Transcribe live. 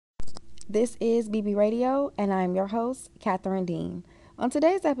This is BB Radio, and I'm your host, Catherine Dean. On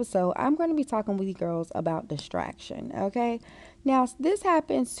today's episode, I'm going to be talking with you girls about distraction, okay? Now, this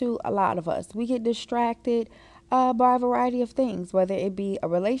happens to a lot of us. We get distracted by a variety of things, whether it be a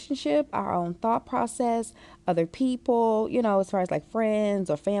relationship, our own thought process, other people, as far as like friends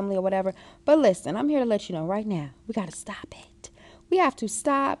or family or whatever. But listen, I'm here to let you know right now, we got to stop it. We have to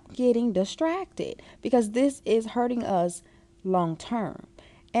stop getting distracted because this is hurting us long term.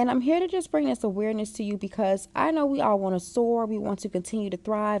 And I'm here to just bring this awareness to you because I know we all want to soar. We want to continue to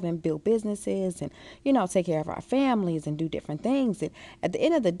thrive and build businesses and, take care of our families and do different things. And at the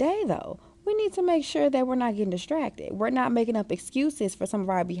end of the day, though, we need to make sure that we're not getting distracted. We're not making up excuses for some of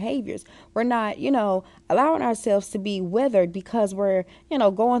our behaviors. We're not, allowing ourselves to be withered because we're,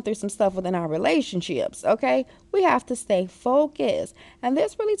 going through some stuff within our relationships. Okay. We have to stay focused. And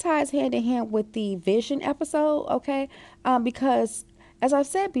this really ties hand in hand with the vision episode. Okay. Because as I've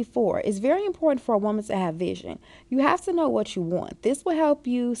said before, it's very important for a woman to have vision. You have to know what you want. This will help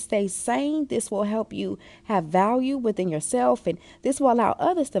you stay sane. This will help you have value within yourself, and this will allow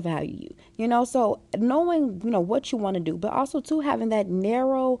others to value you. So knowing, what you want to do, but also too having that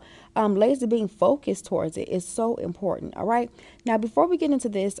narrow laser beam focus towards it is so important. All right. Now, before we get into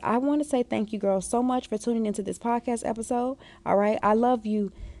this, I want to say thank you, girls, so much for tuning into this podcast episode. All right. I love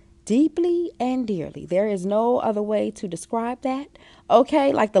you deeply and dearly. There is no other way to describe that.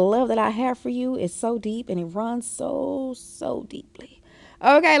 Okay, like the love that I have for you is so deep and it runs so deeply.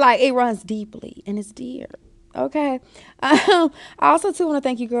 Okay, like it runs deeply and it's dear. Okay. I also too want to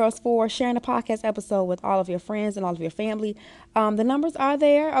thank you girls for sharing the podcast episode with all of your friends and all of your family. The numbers are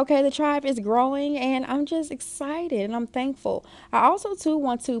there. Okay, the tribe is growing and I'm just excited and I'm thankful. I also too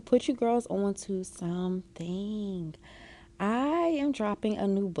want to put you girls onto something. I am dropping a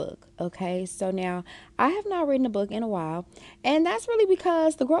new book. Okay, so now I have not written a book in a while, and that's really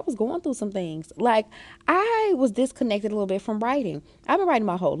because the girl was going through some things. Like, I was disconnected a little bit from writing. I've been writing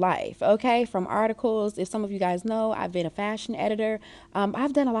my whole life, okay, from articles. If some of you guys know, I've been a fashion editor.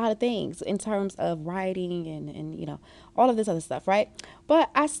 I've done a lot of things in terms of writing and all of this other stuff, right? But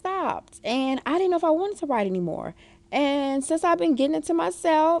I stopped, and I didn't know if I wanted to write anymore. And since I've been getting into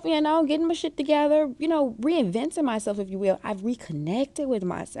myself, getting my shit together, reinventing myself, if you will, I've reconnected with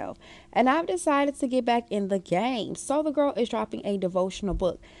myself. And I've decided to get back in the game. So the girl is dropping a devotional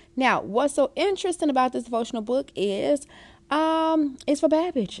book. Now, what's so interesting about this devotional book is it's for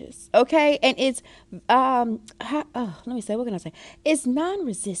bad bitches. Okay. And it's let me say, what can I say? It's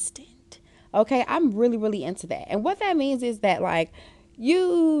non-resistant. Okay. I'm really into that. And what that means is that, like,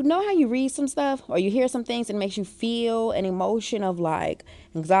 you know how you read some stuff or you hear some things and it makes you feel an emotion of like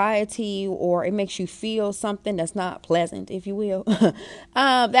anxiety, or it makes you feel something that's not pleasant, if you will.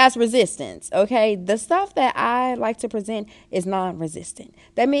 That's resistance. Okay, the stuff that I like to present is non-resistant.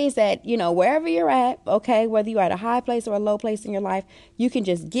 That means that wherever you're at, okay, whether you're at a high place or a low place in your life, you can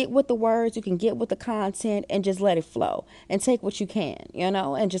just get with the words, you can get with the content and just let it flow and take what you can,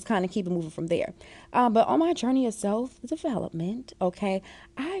 and just kind of keep it moving from there. But on my journey of self-development, okay,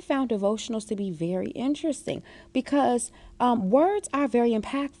 I found devotionals to be very interesting because words are very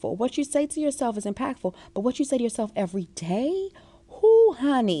impactful. What you say to yourself is impactful, but what you say to yourself every day, whoo,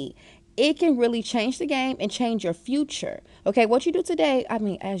 honey, it can really change the game and change your future. Okay, what you do today, I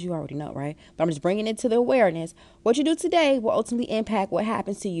mean, as you already know, right? But I'm just bringing it to the awareness. What you do today will ultimately impact what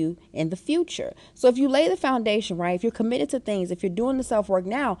happens to you in the future. So if you lay the foundation, right? If you're committed to things, if you're doing the self-work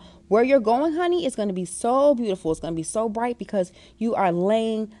now, where you're going, honey, is going to be so beautiful. It's going to be so bright because you are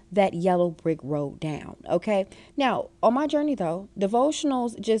laying that yellow brick road down. Okay. Now, on my journey though,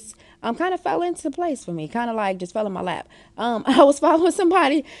 devotionals just kind of fell into place for me, kind of like just fell in my lap. I was following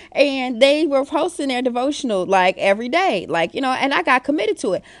somebody and they were posting their devotional like every day, like, and I got committed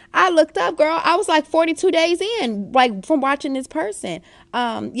to it. I looked up, girl, I was like 42 days in, like from watching this person,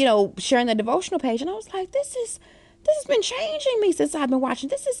 sharing the devotional page. And I was like, this has been changing me since I've been watching.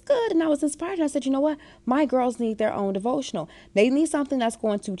 This is good. And I was inspired. And I said, you know what? My girls need their own devotional. They need something that's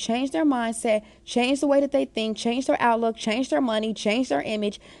going to change their mindset, change the way that they think, change their outlook, change their money, change their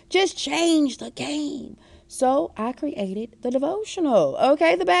image, just change the game. So I created the devotional.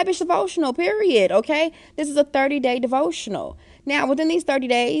 Okay, the Bad Bitch devotional, period. Okay, this is a 30-day devotional. Now, within these 30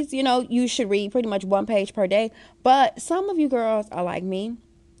 days, you should read pretty much one page per day. But some of you girls are like me.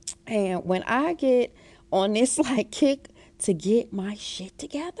 And when I get on this like kick to get my shit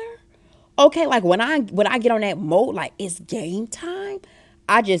together, okay, like when I get on that mode, like it's game time,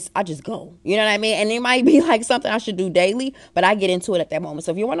 I just go. You know what I mean? And it might be like something I should do daily, but I get into it at that moment.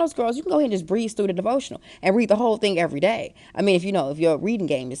 So if you're one of those girls, you can go ahead and just breeze through the devotional and read the whole thing every day. I mean, if your reading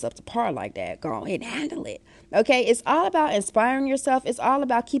game is up to par like that, go ahead and handle it. Okay, it's all about inspiring yourself. It's all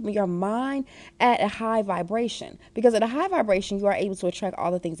about keeping your mind at a high vibration, because at a high vibration, you are able to attract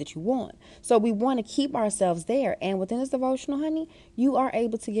all the things that you want. So we want to keep ourselves there. And within this devotional, honey, you are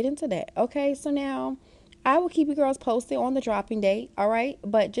able to get into that. Okay, so now I will keep you girls posted on the dropping date, all right?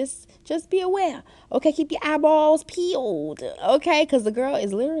 But just be aware, okay? Keep your eyeballs peeled, okay? Because the girl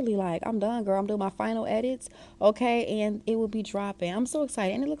is literally like, I'm done, girl. I'm doing my final edits, okay? And it will be dropping. I'm so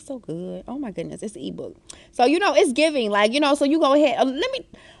excited, and it looks so good. Oh my goodness, it's an ebook, so it's giving, like So you go ahead.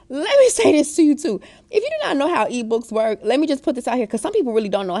 Let me say this to you too. If you do not know how ebooks work, let me just put this out here, because some people really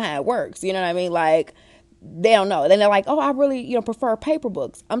don't know how it works. You know what I mean? Like, they don't know. Then they're like, oh, I really, prefer paper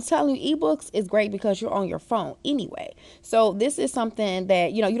books. I'm telling you, ebooks is great because you're on your phone anyway. So this is something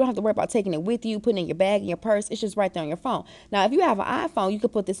that, you don't have to worry about taking it with you, putting it in your bag, in your purse. It's just right there on your phone. Now, if you have an iPhone, you can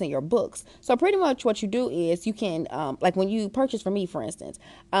put this in your books. So pretty much what you do is you can, like when you purchase, for me, for instance,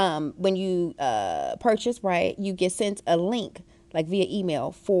 when you purchase, right, you get sent a link, like via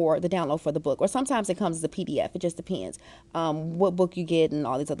email, for the download for the book. Or sometimes it comes as a PDF. It just depends what book you get and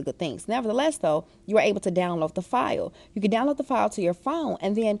all these other good things. Nevertheless, though, you are able to download the file. You can download the file to your phone,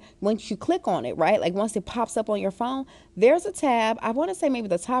 and then once you click on it, right, like once it pops up on your phone, there's a tab. I want to say maybe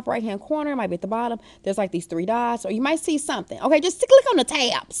the top right-hand corner, might be at the bottom. There's like these three dots, or you might see something. Okay, just click on the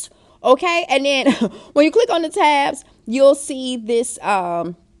tabs. Okay, and then when you click on the tabs, you'll see this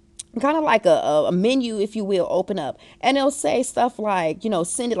kind of like a menu, if you will, open up, and it'll say stuff like,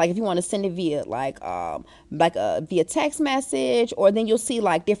 send it, like if you want to send it via via text message, or then you'll see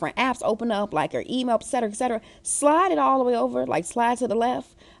like different apps open up, like your email, etc., etc. Slide it all the way over, like slide to the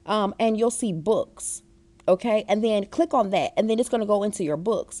left, and you'll see books. Okay, and then click on that, and then it's going to go into your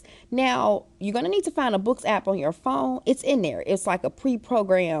books. Now, you're going to need to find a books app on your phone. It's in there. It's like a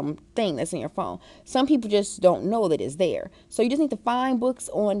pre-programmed thing that's in your phone. Some people just don't know that it's there. So you just need to find books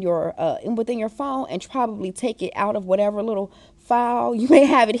on your within your phone, and probably take it out of whatever little file you may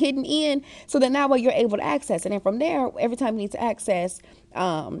have it hidden in, so that now you're able to access it. And from there, every time you need to access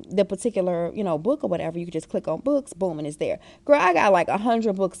the particular book or whatever, you can just click on books, boom, and it's there. Girl, I got like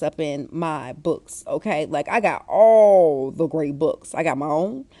 100 books up in my books. Okay, like I got all the great books. I got my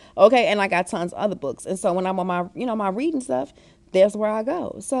own, okay, and I got tons of other books. And so when I'm on my my reading stuff, there's where I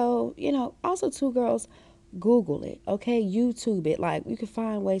go. So also, two girls, Google it, okay? YouTube it. Like, you can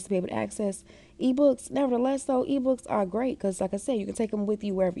find ways to be able to access ebooks. Nevertheless, though, ebooks are great because, like I said, you can take them with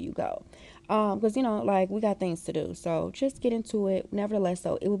you wherever you go. Because, like, we got things to do. So just get into it. Nevertheless,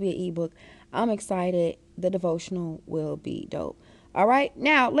 though, it will be an ebook. I'm excited. The devotional will be dope. All right.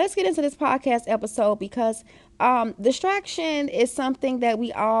 Now, let's get into this podcast episode, because distraction is something that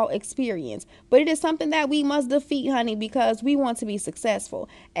we all experience, but it is something that we must defeat, honey, because we want to be successful.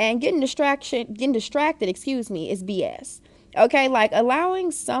 And getting distracted, is BS. Okay, like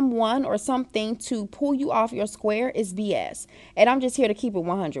allowing someone or something to pull you off your square is BS. And I'm just here to keep it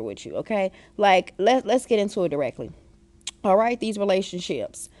 100 with you, okay? Like, let's get into it directly. All right, these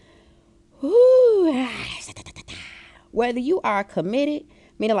relationships. Whew. Whether you are committed,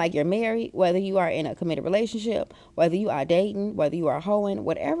 meaning like you're married, whether you are in a committed relationship, whether you are dating, whether you are hoeing,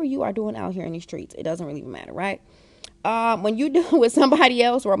 whatever you are doing out here in these streets, it doesn't really matter, right? When you do with somebody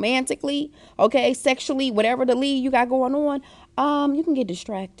else romantically, okay, sexually, whatever the lead you got going on, you can get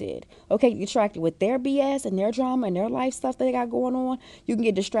distracted. Okay, get distracted with their BS and their drama and their life stuff that they got going on. You can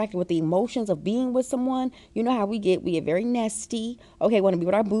get distracted with the emotions of being with someone. You know how we get very nasty. Okay, want to be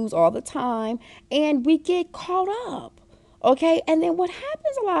with our booze all the time, and we get caught up. Okay, and then what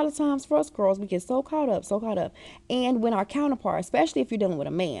happens a lot of times for us girls, we get so caught up. And when our counterpart, especially if you're dealing with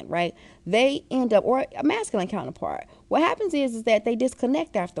a man, right, they end up, or a masculine counterpart, what happens is that they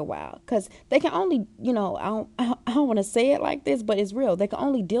disconnect after a while, because they can only, I don't want to say it like this, but it's real. They can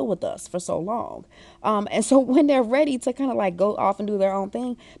only deal with us for so long. And so when they're ready to kind of like go off and do their own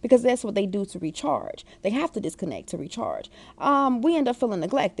thing, because that's what they do to recharge, they have to disconnect to recharge. We end up feeling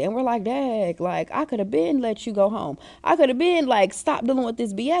neglected, and we're like, dang, like I could have been let you go home. I could have been like, stop dealing with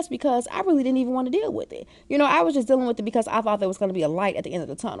this BS, because I really didn't even want to deal with it. I was just dealing with it because I thought there was going to be a light at the end of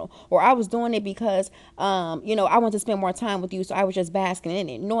the tunnel, or I was doing it because, I wanted to spend more time with you, so I was just basking in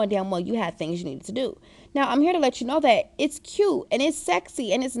it, knowing damn well you had things you needed to do. Now, I'm here to let you know that it's cute and it's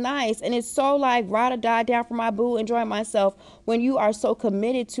sexy and it's nice and it's so like ride or die down for my boo, enjoying myself, when you are so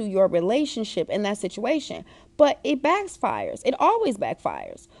committed to your relationship in that situation. But it backfires. It always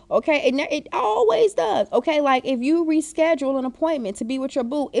backfires. Okay. It always does. Okay. Like if you reschedule an appointment to be with your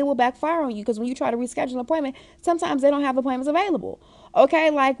boo, it will backfire on you, because when you try to reschedule an appointment, sometimes they don't have appointments available.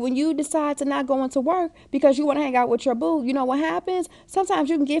 Okay, like when you decide to not go into work because you want to hang out with your boo, you know what happens? Sometimes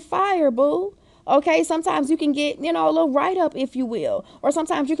you can get fired, boo. Okay, sometimes you can get, a little write up, if you will. Or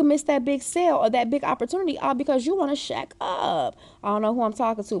sometimes you can miss that big sale or that big opportunity all because you want to shack up. I don't know who I'm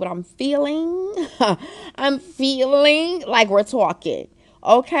talking to, but I'm feeling, I'm feeling like we're talking.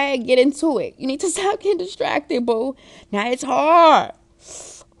 Okay, get into it. You need to stop getting distracted, boo. Now it's hard.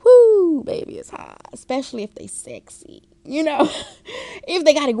 Whoo, baby, it's hard. Especially if they sexy. If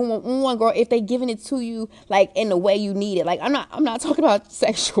they got it going on, girl, if they giving it to you like in the way you need it. Like I'm not talking about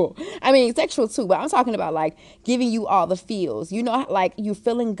sexual. I mean sexual too, but I'm talking about like giving you all the feels. Like you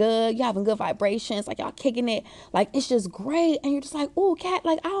feeling good, you having good vibrations, like y'all kicking it, like it's just great, and you're just like, oh, cat,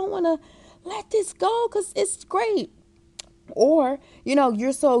 like I don't wanna let this go because it's great. Or,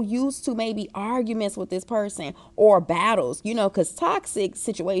 you're so used to maybe arguments with this person or battles, because toxic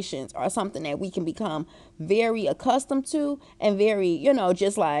situations are something that we can become very accustomed to and very,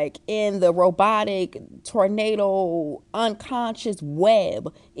 just like in the robotic tornado unconscious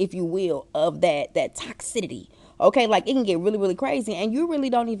web, if you will, of that toxicity. Okay, like it can get really, really crazy and you really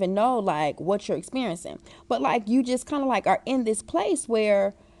don't even know like what you're experiencing. But like you just kind of like are in this place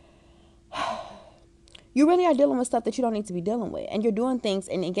where you really are dealing with stuff that you don't need to be dealing with, and you're doing things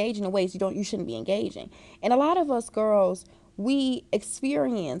and engaging in ways you shouldn't be engaging. And a lot of us girls, we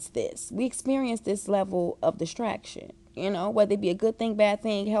experience this level of distraction, whether it be a good thing, bad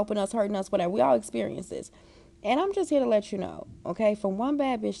thing, helping us, hurting us, whatever. We all experience this. And I'm just here to let you know, okay, from one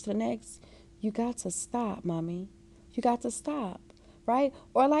bad bitch to the next, you got to stop, mommy. You got to stop. Right?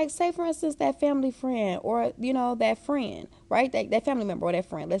 Or like say for instance that family friend or that friend, right? That family member or that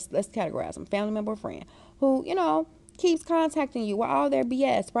friend. Let's categorize them. Family member or friend who, keeps contacting you with all their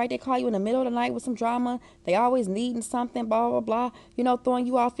BS, right? They call you in the middle of the night with some drama. They always needing something, blah, blah, blah, throwing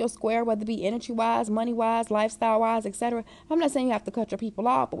you off your square, whether it be energy wise, money wise, lifestyle wise, etc. I'm not saying you have to cut your people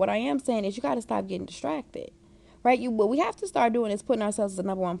off, but what I am saying is you got to stop getting distracted. Right? What we have to start doing is putting ourselves as the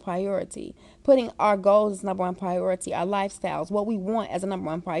number one priority, putting our goals as number one priority, our lifestyles, what we want as a number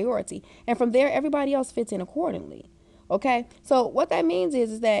one priority. And from there, everybody else fits in accordingly. Okay? So what that means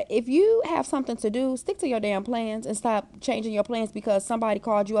is that if you have something to do, stick to your damn plans and stop changing your plans because somebody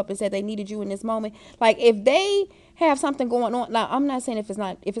called you up and said they needed you in this moment. Like if they have something going on, now I'm not saying if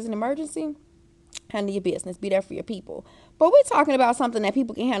it's an emergency, handle your business, be there for your people. But we're talking about something that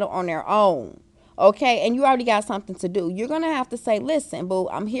people can handle on their own. Okay, and you already got something to do. You're going to have to say, listen, boo,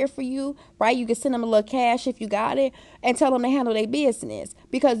 I'm here for you, right? You can send them a little cash if you got it and tell them to handle their business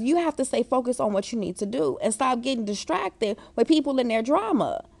because you have to stay focused on what you need to do and stop getting distracted with people in their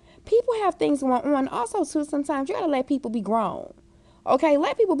drama. People have things going on. Also, too, sometimes you got to let people be grown. Okay,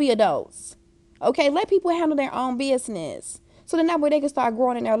 let people be adults. Okay, let people handle their own business. So then that way they can start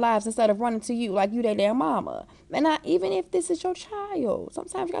growing in their lives instead of running to you like you their damn mama. And not even if this is your child.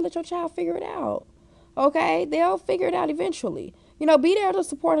 Sometimes you gotta let your child figure it out. Okay? They'll figure it out eventually. Be there to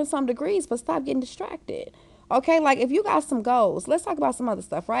support in some degrees, but stop getting distracted. Okay? Like if you got some goals, let's talk about some other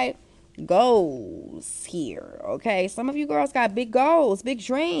stuff, right? Goals here. Okay? Some of you girls got big goals, big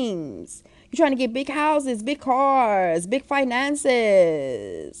dreams. You're trying to get big houses, big cars, big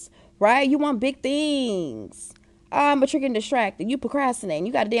finances. Right? You want big things. But you're getting distracted. You procrastinating.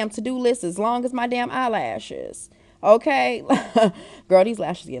 You got a damn to-do list as long as my damn eyelashes. Okay? Girl, these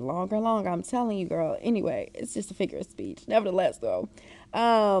lashes get longer and longer. I'm telling you, girl. Anyway, it's just a figure of speech. Nevertheless, though,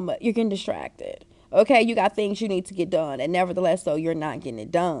 you're getting distracted. Okay? You got things you need to get done. And nevertheless, though, you're not getting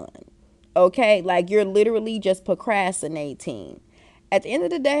it done. Okay? Like, you're literally just procrastinating. At the end of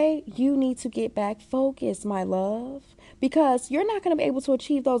the day, you need to get back focused, my love. Because you're not going to be able to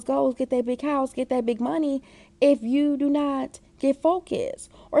achieve those goals, get that big house, get that big money, if you do not get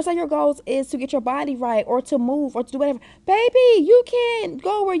focused. Or say your goals is to get your body right or to move or to do whatever. Baby, you can't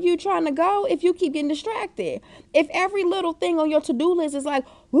go where you're trying to go if you keep getting distracted. If every little thing on your to-do list is like,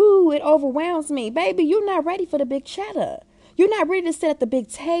 woo, it overwhelms me. Baby, you're not ready for the big cheddar. You're not ready to sit at the big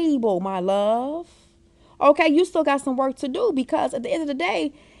table, my love. Okay, you still got some work to do because at the end of the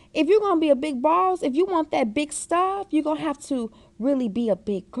day, if you're going to be a big boss, if you want that big stuff, you're going to have to really be a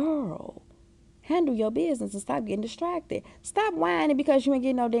big girl. Handle your business and stop getting distracted. Stop whining because you ain't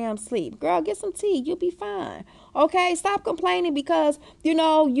getting no damn sleep. Girl, get some tea. You'll be fine. Okay? Stop complaining because, you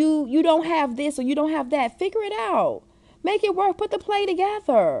don't have this or you don't have that. Figure it out. Make it work. Put the play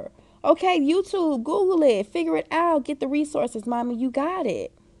together. Okay? YouTube, Google it. Figure it out. Get the resources, mommy. You got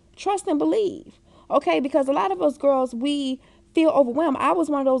it. Trust and believe. Okay? Because a lot of us girls, we feel overwhelmed. I was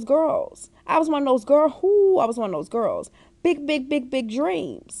one of those girls. I was one of those girls. Big, big, big, big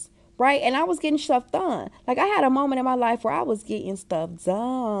dreams. Right? And I was getting stuff done. Like I had a moment in my life where I was getting stuff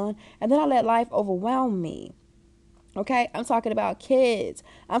done. And then I let life overwhelm me. Okay, I'm talking about kids.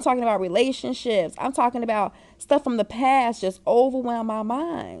 I'm talking about relationships. I'm talking about stuff from the past just overwhelmed my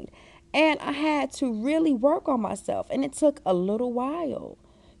mind. And I had to really work on myself. And it took a little while.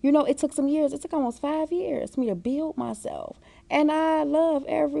 You know, it took some years. It took almost 5 years for me to build myself. And I love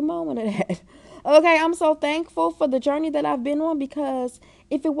every moment of that. Okay, I'm so thankful for the journey that I've been on because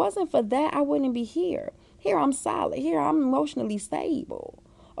if it wasn't for that, I wouldn't be here. Here I'm solid. Here I'm emotionally stable.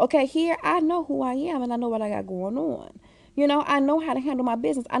 Okay, here I know who I am and I know what I got going on. You know, I know how to handle my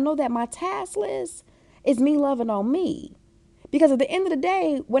business. I know that my task list is me loving on me. Because at the end of the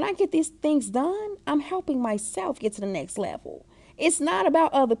day, when I get these things done, I'm helping myself get to the next level. It's not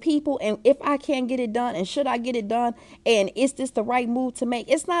about other people and if I can get it done and should I get it done and is this the right move to make.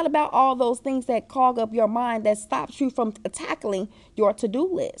 It's not about all those things that clog up your mind that stops you from tackling your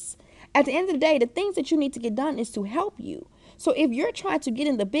to-do list. At the end of the day, the things that you need to get done is to help you. So if you're trying to get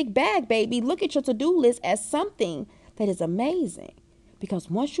in the big bag, baby, look at your to-do list as something that is amazing. Because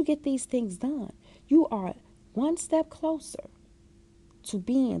once you get these things done, you are one step closer to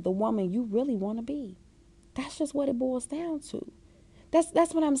being the woman you really want to be. That's just what it boils down to.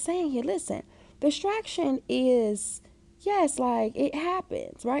 That's what I'm saying here. Listen, distraction is, yes, like it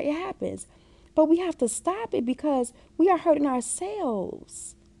happens, right? It happens. But we have to stop it because we are hurting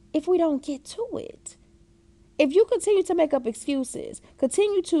ourselves if we don't get to it. If you continue to make up excuses,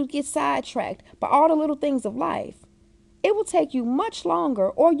 continue to get sidetracked by all the little things of life, it will take you much longer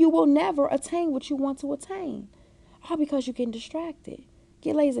or you will never attain what you want to attain. All because you're getting distracted.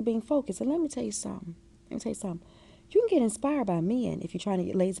 Get lazy being focused. And let me tell you something. You can get inspired by men if you're trying to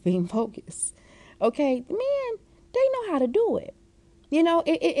get lazy being focused. Okay? Men, they know how to do it. You know,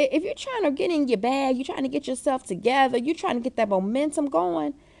 if you're trying to get in your bag, you're trying to get yourself together, you're trying to get that momentum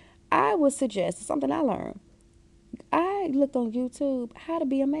going, I would suggest something I learned. I looked on YouTube, how to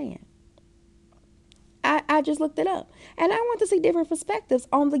be a man. I just looked it up. And I want to see different perspectives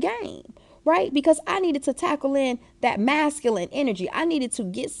on the game, right? Because I needed to tackle in that masculine energy. I needed to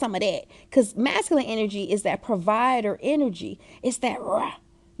get some of that. Because masculine energy is that provider energy. It's that, rah,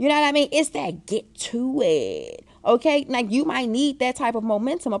 you know what I mean? It's that get to it. Okay? Like you might need that type of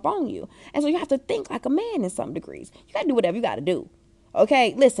momentum upon you. And so you have to think like a man in some degrees. You got to do whatever you got to do.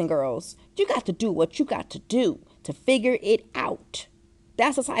 Okay? Listen, girls, you got to do what you got to do to figure it out.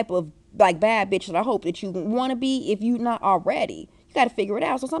 That's the type of like bad bitch that I hope that you want to be if you're not already. You got to figure it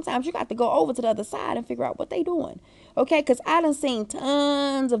out. So sometimes you got to go over to the other side and figure out what they doing. Okay? Because I done seen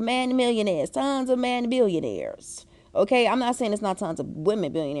tons of man millionaires, tons of man billionaires. Okay? I'm not saying it's not tons of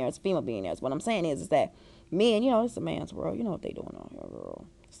women billionaires, female billionaires. What I'm saying is that men, you know, it's a man's world. You know what they doing on here, girl.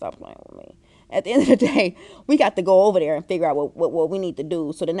 Stop playing with me. At the end of the day, we got to go over there and figure out what we need to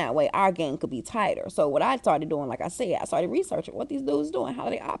do so that way our game could be tighter. So what I started doing, like I said, I started researching what these dudes doing, how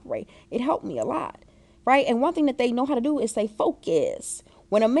they operate. It helped me a lot, right? And one thing that they know how to do is stay focused.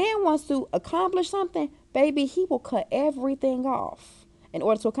 When a man wants to accomplish something, baby, he will cut everything off in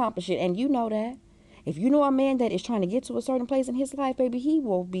order to accomplish it. And you know that. If you know a man that is trying to get to a certain place in his life, baby, he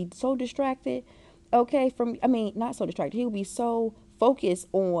will be so distracted. Okay, not so distracted. He'll be so focused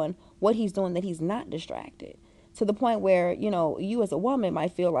on what he's doing that he's not distracted to the point where, you know, you as a woman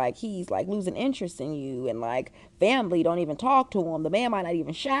might feel like he's like losing interest in you and like family don't even talk to him. The man might not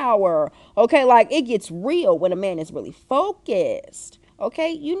even shower. Okay, like it gets real when a man is really focused.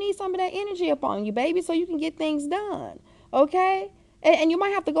 Okay, you need some of that energy upon you, baby, so you can get things done. Okay, and you might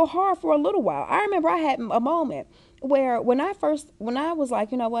have to go hard for a little while. I remember I had a moment where when I was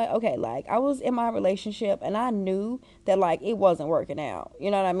like, you know what, okay, like I was in my relationship and I knew that like it wasn't working out. You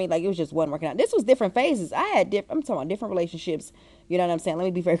know what I mean? Like it was just wasn't working out. This was different phases. I'm talking about different relationships. You know what I'm saying? Let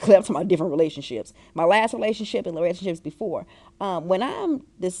me be very clear. I'm talking about different relationships. My last relationship and the relationships before. When I'm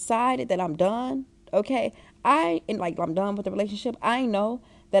decided that I'm done, okay, I'm done with the relationship, I know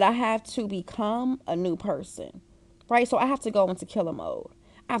that I have to become a new person. Right? So I have to go into killer mode.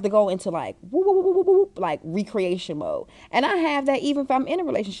 I have to go into like whoop, whoop, whoop, whoop, whoop, like recreation mode. And I have that even if I'm in a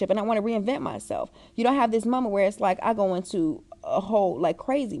relationship and I want to reinvent myself. You don't have this moment where it's like I go into a whole like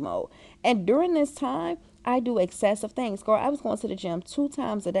crazy mode. And during this time, I do excessive things. Girl, I was going to the gym 2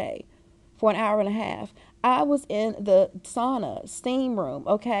 times a day for an hour and a half. I was in the sauna, steam room,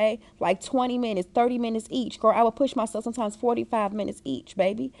 okay? Like 20 minutes, 30 minutes each. Girl, I would push myself sometimes 45 minutes each,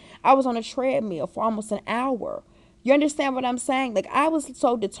 baby. I was on a treadmill for almost an hour. You understand what I'm saying? Like I was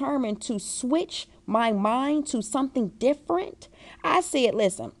so determined to switch my mind to something different. I said,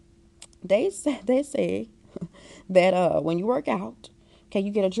 listen, they say that when you work out, okay,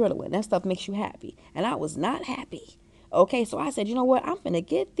 you get adrenaline. That stuff makes you happy. And I was not happy. Okay, so I said, you know what? I'm finna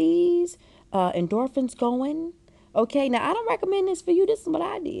get these endorphins going. Okay, now I don't recommend this for you. This is what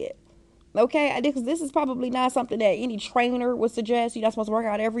I did. Okay, this is probably not something that any trainer would suggest. You're not supposed to work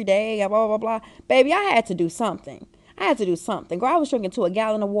out every day, blah, blah, blah. Baby, I had to do something. I had to do something. Girl, I was drinking to a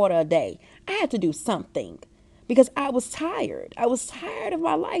gallon of water a day. I had to do something because I was tired. I was tired of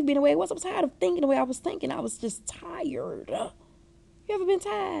my life being the way it was. I was tired of thinking the way I was thinking. I was just tired. You ever been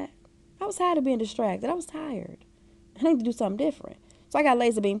tired? I was tired of being distracted. I was tired. I need to do something different. So I got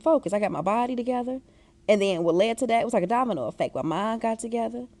laser beam focused. I got my body together. And then what led to that, it was like a domino effect. My mind got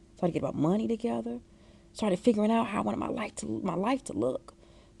together. Started getting my money together. Started figuring out how I wanted my life to look.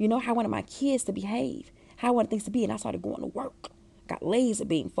 You know, how I wanted my kids to behave. How I wanted things to be. And I started going to work. Got laser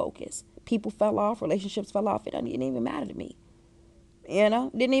beam focused. People fell off. Relationships fell off. It didn't even matter to me. You know,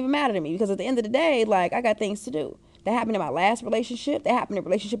 it didn't even matter to me because at the end of the day, like, I got things to do. That happened in my last relationship. That happened in the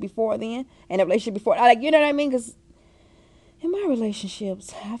relationship before then. And the relationship before. Like, you know what I mean? Because in my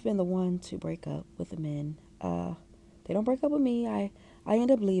relationships, I've been the one to break up with the men. They don't break up with me. I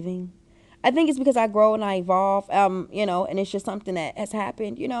end up leaving. I think it's because I grow and I evolve, you know, and it's just something that has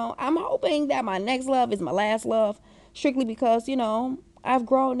happened. You know, I'm hoping that my next love is my last love, strictly because, you know, I've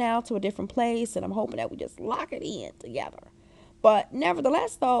grown now to a different place, and I'm hoping that we just lock it in together. But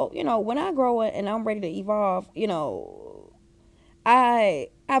nevertheless, though, you know, when I grow and I'm ready to evolve, you know,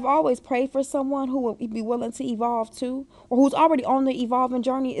 I've always prayed for someone who will be willing to evolve too, or who's already on the evolving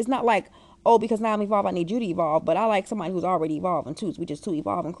journey. It's not like, oh, because now I'm evolved, I need you to evolve. But I like somebody who's already evolving too. We just two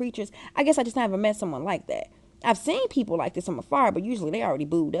evolving creatures. I guess I just haven't met someone like that. I've seen people like this from afar, but usually they already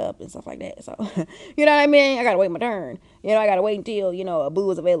booed up and stuff like that. So, you know what I mean? I gotta wait my turn. You know, I gotta wait until, you know, a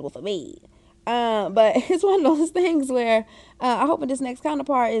boo is available for me. But it's one of those things where I hope this next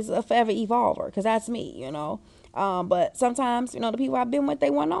counterpart is a forever evolver, because that's me, you know. But sometimes, you know, the people I've been with, they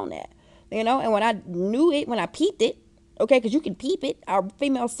weren't on that, you know. And when I knew it, when I peeped it, okay, because you can peep it, our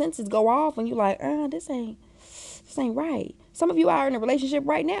female senses go off when you like, this ain't right. Some of you are in a relationship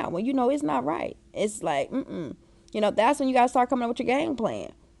right now when you know it's not right. It's like, you know, that's when you gotta start coming up with your game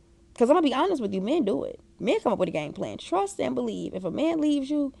plan. Because I'm gonna be honest with you, men do it. Men come up with a game plan. Trust and believe. If a man leaves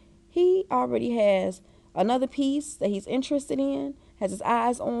you, he already has another piece that he's interested in, has his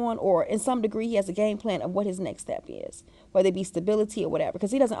eyes on, or in some degree he has a game plan of what his next step is, whether it be stability or whatever.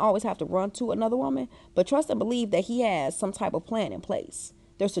 Because he doesn't always have to run to another woman, but trust and believe that he has some type of plan in place.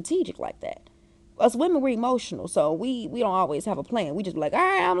 They're strategic like that. Us women, we're emotional, so we don't always have a plan. We just be like, all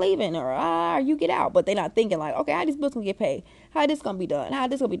right, I'm leaving, or you get out. But they're not thinking like, okay, how these bills gonna get paid? How this gonna be done? How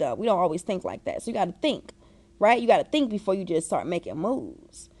this gonna be done? We don't always think like that. So you got to think, right? You got to think before you just start making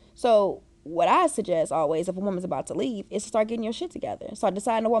moves. So what I suggest always, if a woman's about to leave, is to start getting your shit together. Start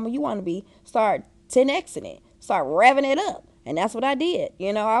deciding the woman you want to be. Start 10xing it. Start revving it up. And that's what I did.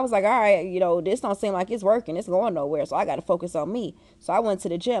 You know, I was like, all right, you know, this don't seem like it's working. It's going nowhere. So I got to focus on me. So I went to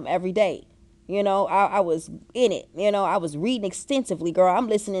the gym every day. You know, I was in it. You know, I was reading extensively, girl. I'm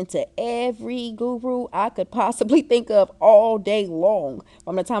listening to every guru I could possibly think of all day long.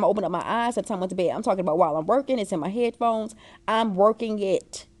 From the time I opened up my eyes to the time I went to bed. I'm talking about while I'm working. It's in my headphones. I'm working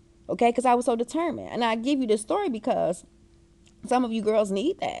it. Okay, because I was so determined. And I give you this story because some of you girls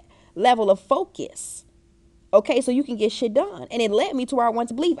need that level of focus. Okay, so you can get shit done. And it led me to where I wanted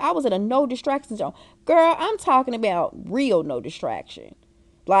to believe. I was in a no distraction zone. Girl, I'm talking about real no distraction.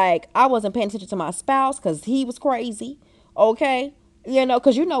 Like, I wasn't paying attention to my spouse because he was crazy. Okay? You know,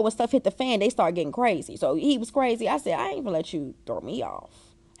 because you know when stuff hit the fan, they start getting crazy. So he was crazy. I said, I ain't gonna let you throw me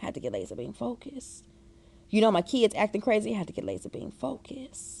off. I had to get laser beam focused. You know, my kids acting crazy. I had to get laser beam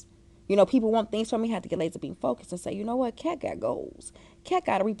focused. You know, people want things from me. I had to get laser beam focused and say, you know what? Kat got goals. Kat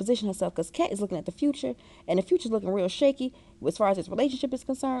got to reposition herself because Kat is looking at the future, and the future's looking real shaky as far as this relationship is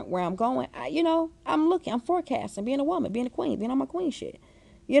concerned. Where I'm going, I'm forecasting, being a woman, being a queen, being on my queen shit.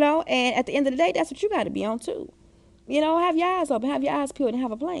 You know, and at the end of the day, that's what you got to be on too. You know, have your eyes open, have your eyes peeled, and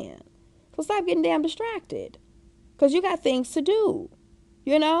have a plan. So stop getting damn distracted, because you got things to do.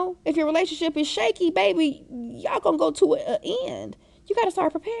 You know, if your relationship is shaky, baby, y'all gonna go to an end. You got to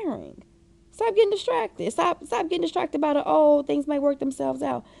start preparing. Stop getting distracted. Stop getting distracted by things might work themselves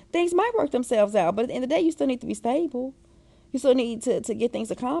out. Things might work themselves out, but at the end of the day, you still need to be stable. You still need to get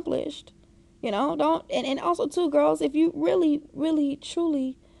things accomplished. You know, and also too, girls, if you really, really,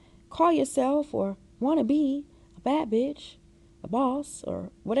 truly call yourself or want to be a bad bitch, a boss, or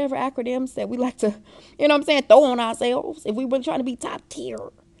whatever acronyms that we like to, you know what I'm saying, throw on ourselves, if we really trying to be top tier,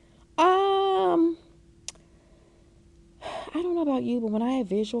 I don't know about you, but when I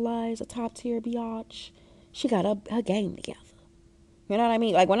visualize a top tier biatch, she got her game together. You know what I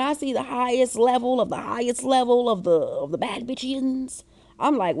mean? Like when I see the highest level of the bad bitches,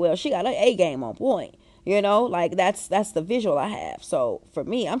 I'm like, well, she got her A game on point. You know, like that's the visual I have. So for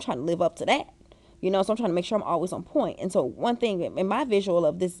me, I'm trying to live up to that. So I'm trying to make sure I'm always on point. And so one thing in my visual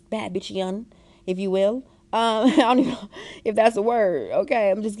of this bad bitch young, if you will, I don't even know if that's a word. Okay,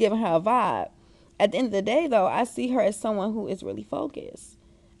 I'm just giving her a vibe. At the end of the day, though, I see her as someone who is really focused.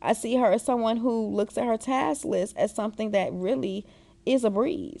 I see her as someone who looks at her task list as something that really is a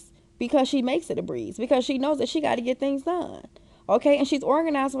breeze, because she makes it a breeze, because she knows that she got to get things done. Okay, and she's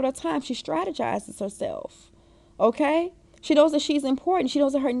organized with her time. She strategizes herself. Okay, she knows that she's important. She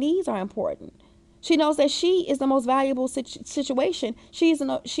knows that her needs are important. She knows that she is the most valuable situation. She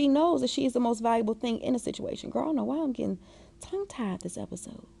knows that she is the most valuable thing in a situation. Girl, I don't know why I'm getting tongue tied this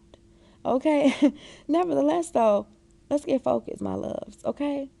episode. Okay, nevertheless, though, let's get focused, my loves.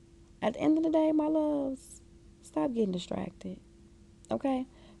 Okay, at the end of the day, my loves, stop getting distracted. Okay,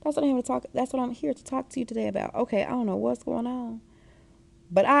 that's what I'm here to talk. That's what I'm here to talk to you today about. Okay, I don't know what's going on,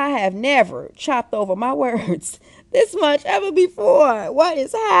 but I have never chopped over my words this much ever before. What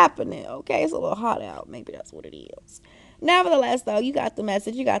is happening? Okay, it's a little hot out. Maybe that's what it is. Nevertheless, though, you got the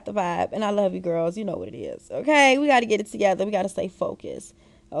message, you got the vibe, and I love you, girls. You know what it is. Okay, we got to get it together. We got to stay focused.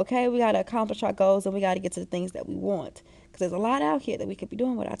 Okay, we got to accomplish our goals, and we got to get to the things that we want. Because there's a lot out here that we could be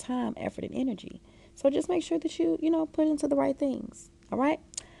doing with our time, effort, and energy. So just make sure that you put into the right things. All right?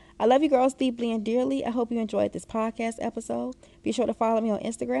 I love you girls deeply and dearly. I hope you enjoyed this podcast episode. Be sure to follow me on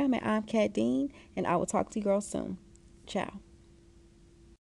Instagram at I'm Kat Dean, and I will talk to you girls soon. Ciao.